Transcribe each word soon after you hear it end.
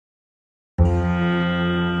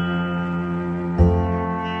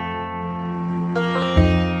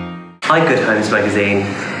Hi Good Homes magazine.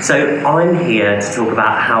 So I'm here to talk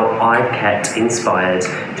about how I've kept inspired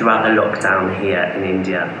throughout the lockdown here in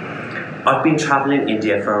India. I've been travelling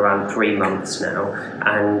India for around 3 months now,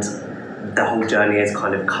 and the whole journey has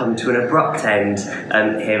kind of come to an abrupt end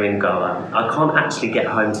here in Goa. I can't actually get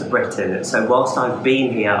home to Britain, so whilst I've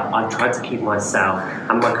been here, I've tried to keep myself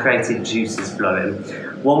and my creative juices flowing.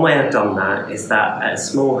 One way I've done that is that at a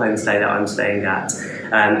small homestay that I'm staying at,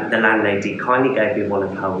 the landlady kindly gave me one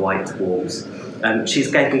of her white walls.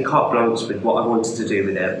 She's gave me carte blanche with what I wanted to do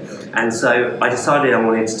with it, and so I decided I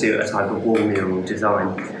wanted to do a type of wall mural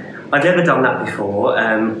design. I've never done that before.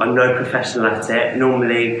 I'm no professional at it.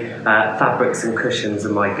 Normally fabrics and cushions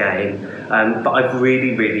are my game, but I've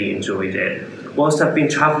really enjoyed it. Whilst I've been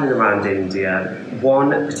travelling around India,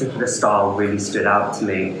 one particular style really stood out to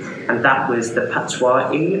me, and that was the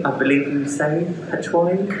Pachwai, I believe you say,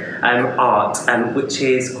 Pachwai art, which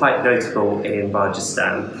is quite notable in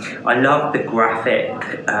Rajasthan. I love the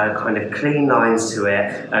graphic, kind of clean lines to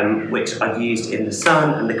it, which I've used in the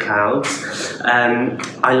sun and the clouds.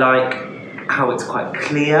 I like how it's quite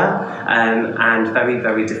clear and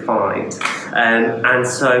very defined. And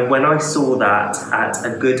so when I saw that at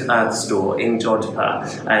a Good Earth store in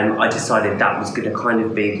Jodhpur, I decided that was going to kind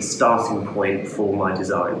of be the starting point for my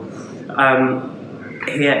design.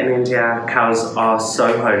 Here in India, cows are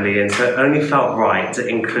so holy, and so it only felt right to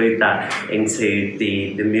include that into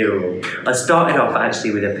the mural. I started off actually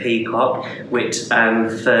with a peacock, which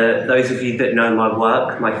for those of you that know my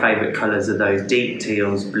work, my favourite colours are those deep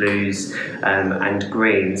teals, blues and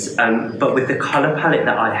greens. But with the colour palette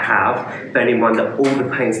that I have, bearing in mind that all the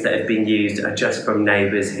paints that have been used are just from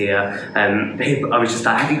neighbours here, I was just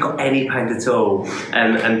like, have you got any paint at all?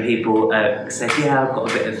 And people said, yeah, I've got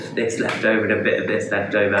a bit of this left over and a bit of this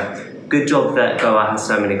left over. Good job that Goa has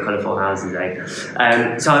so many colourful houses,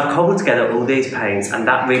 eh? So I've cobbled together all these paints, and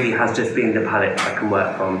that really has just been the palette I can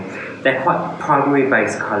work from. They're quite primary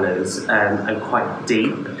based colours and quite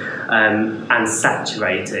deep and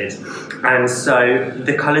saturated. And so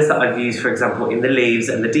the colours that I've used, for example, in the leaves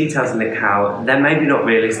and the details in the cow, they're maybe not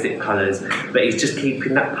realistic colours, but it's just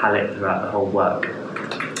keeping that palette throughout the whole work.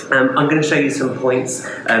 I'm going to show you some points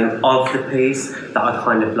of the piece that I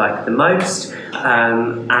kind of like the most,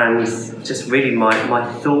 and just really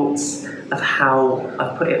my thoughts of how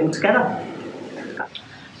I've put it all together.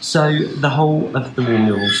 So the whole of the wall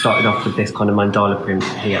mural started off with this kind of mandala print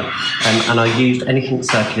here, and I used anything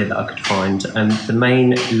circular that I could find. The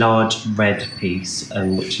main large red piece,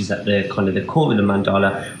 which is at the kind of the core of the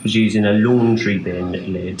mandala, was using a laundry bin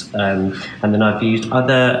lid, and then I've used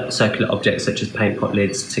other circular objects such as paint pot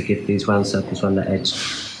lids to give these round circles around the edge.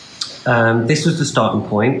 This was the starting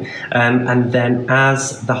point, and then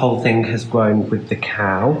as the whole thing has grown with the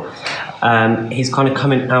cow, he's kind of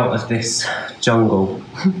coming out of this jungle.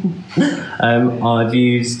 I've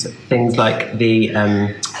used things like the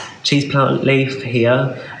cheese plant leaf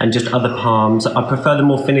here and just other palms. I prefer the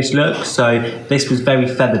more finished look, so this was very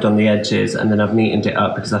feathered on the edges, and then I've neatened it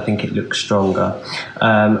up because I think it looks stronger.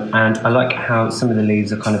 And I like how some of the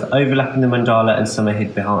leaves are kind of overlapping the mandala and some are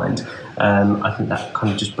hid behind. I think that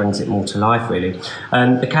kind of just brings it more to life, really.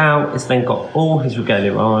 The cow has then got all his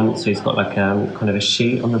regalia on, so he's got like kind of a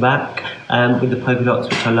sheet on the back with the polka dots,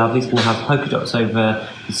 which I love. He's going to have polka dots over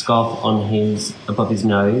the scarf on above his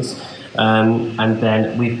nose. And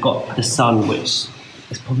then we've got the sun, which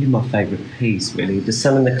is probably my favourite piece, really. The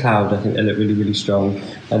sun and the cloud, I think they look really strong.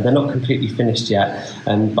 And they're not completely finished yet,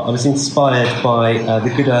 but I was inspired by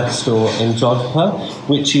the Good Earth store in Jodhpur,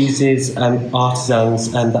 which uses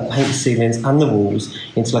artisans that paint the ceilings and the walls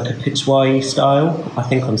into like a Pachwai style. I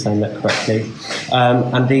think I'm saying that correctly.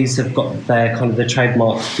 And these have got their kind of the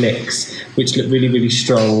trademark flicks, which look really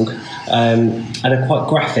strong and are quite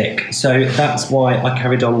graphic. So that's why I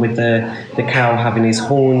carried on with the cow having his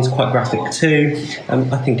horns, quite graphic too.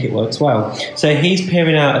 I think it works well. So he's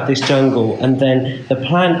peering out of this jungle, and then the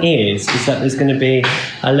plan is that there's going to be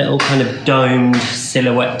a little kind of domed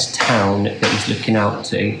silhouette town that he's looking out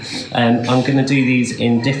to. I'm going to do these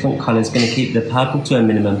in different colours, going to keep the purple to a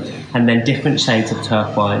minimum, and then different shades of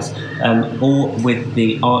turquoise, all with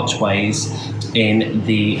the archways in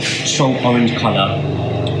the strong orange colour,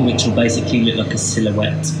 which will basically look like a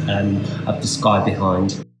silhouette of the sky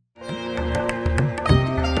behind.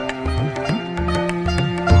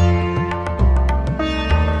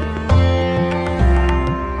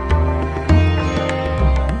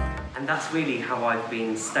 That's really how I've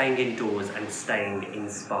been staying indoors and staying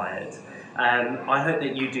inspired. I hope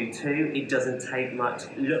that you do too. It doesn't take much.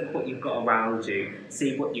 Look what you've got around you.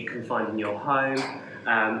 See what you can find in your home.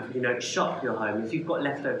 Shop your home. If you've got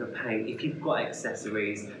leftover paint, if you've got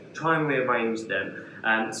accessories, try and rearrange them.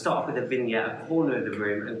 Start off with a vignette, a corner of the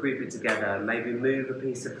room, and group it together. Maybe move a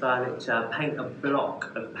piece of furniture, paint a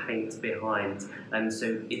block of paint behind,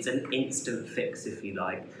 so it's an instant fix, if you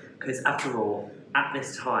like. Because after all, at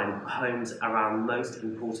this time, homes are our most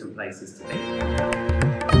important places to be.